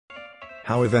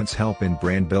How events help in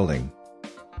brand building.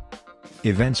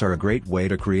 Events are a great way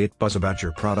to create buzz about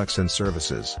your products and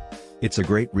services. It's a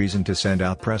great reason to send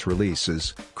out press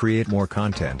releases, create more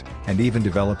content, and even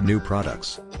develop new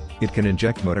products. It can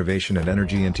inject motivation and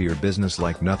energy into your business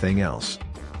like nothing else.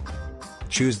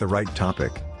 Choose the right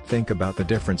topic. Think about the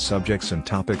different subjects and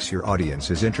topics your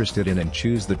audience is interested in and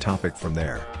choose the topic from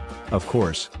there. Of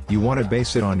course, you want to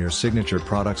base it on your signature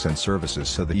products and services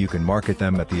so that you can market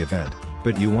them at the event,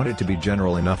 but you want it to be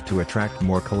general enough to attract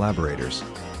more collaborators.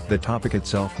 The topic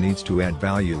itself needs to add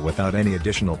value without any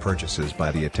additional purchases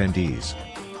by the attendees.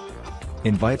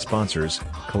 Invite sponsors,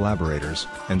 collaborators,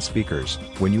 and speakers.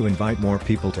 When you invite more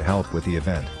people to help with the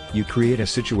event, you create a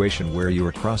situation where you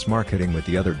are cross-marketing with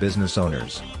the other business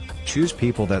owners. Choose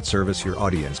people that service your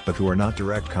audience but who are not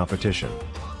direct competition.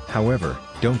 However,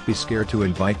 don't be scared to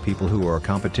invite people who are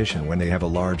competition when they have a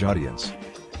large audience.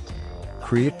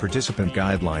 Create participant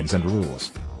guidelines and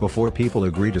rules. Before people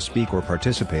agree to speak or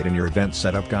participate in your event,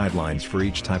 set up guidelines for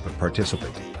each type of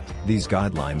participant. These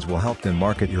guidelines will help them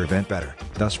market your event better,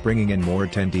 thus bringing in more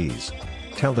attendees.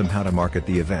 Tell them how to market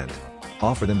the event.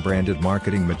 Offer them branded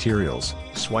marketing materials,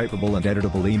 swipeable and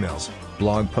editable emails,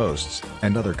 blog posts,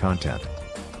 and other content.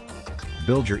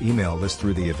 Build your email list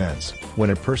through the events.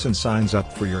 When a person signs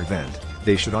up for your event,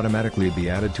 they should automatically be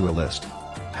added to a list.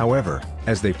 However,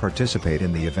 as they participate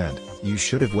in the event, you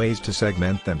should have ways to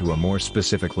segment them to a more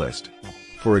specific list.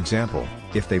 For example,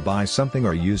 if they buy something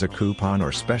or use a coupon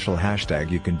or special hashtag,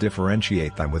 you can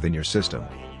differentiate them within your system.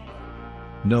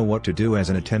 Know what to do as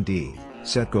an attendee.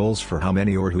 Set goals for how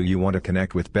many or who you want to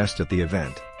connect with best at the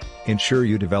event. Ensure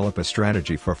you develop a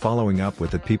strategy for following up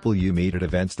with the people you meet at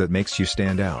events that makes you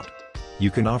stand out. You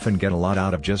can often get a lot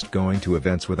out of just going to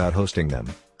events without hosting them.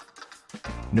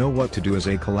 Know what to do as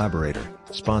a collaborator,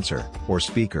 sponsor, or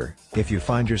speaker. If you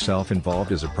find yourself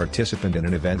involved as a participant in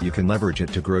an event, you can leverage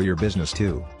it to grow your business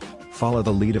too. Follow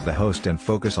the lead of the host and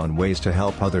focus on ways to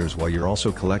help others while you're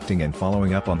also collecting and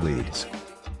following up on leads.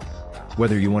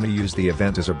 Whether you want to use the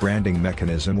event as a branding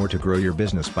mechanism or to grow your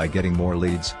business by getting more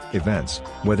leads, events,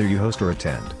 whether you host or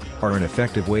attend, are an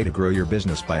effective way to grow your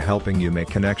business by helping you make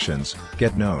connections,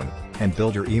 get known, and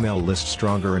build your email list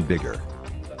stronger and bigger.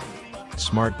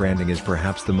 Smart branding is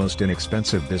perhaps the most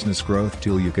inexpensive business growth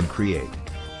tool you can create.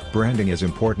 Branding is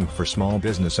important for small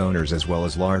business owners as well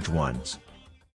as large ones.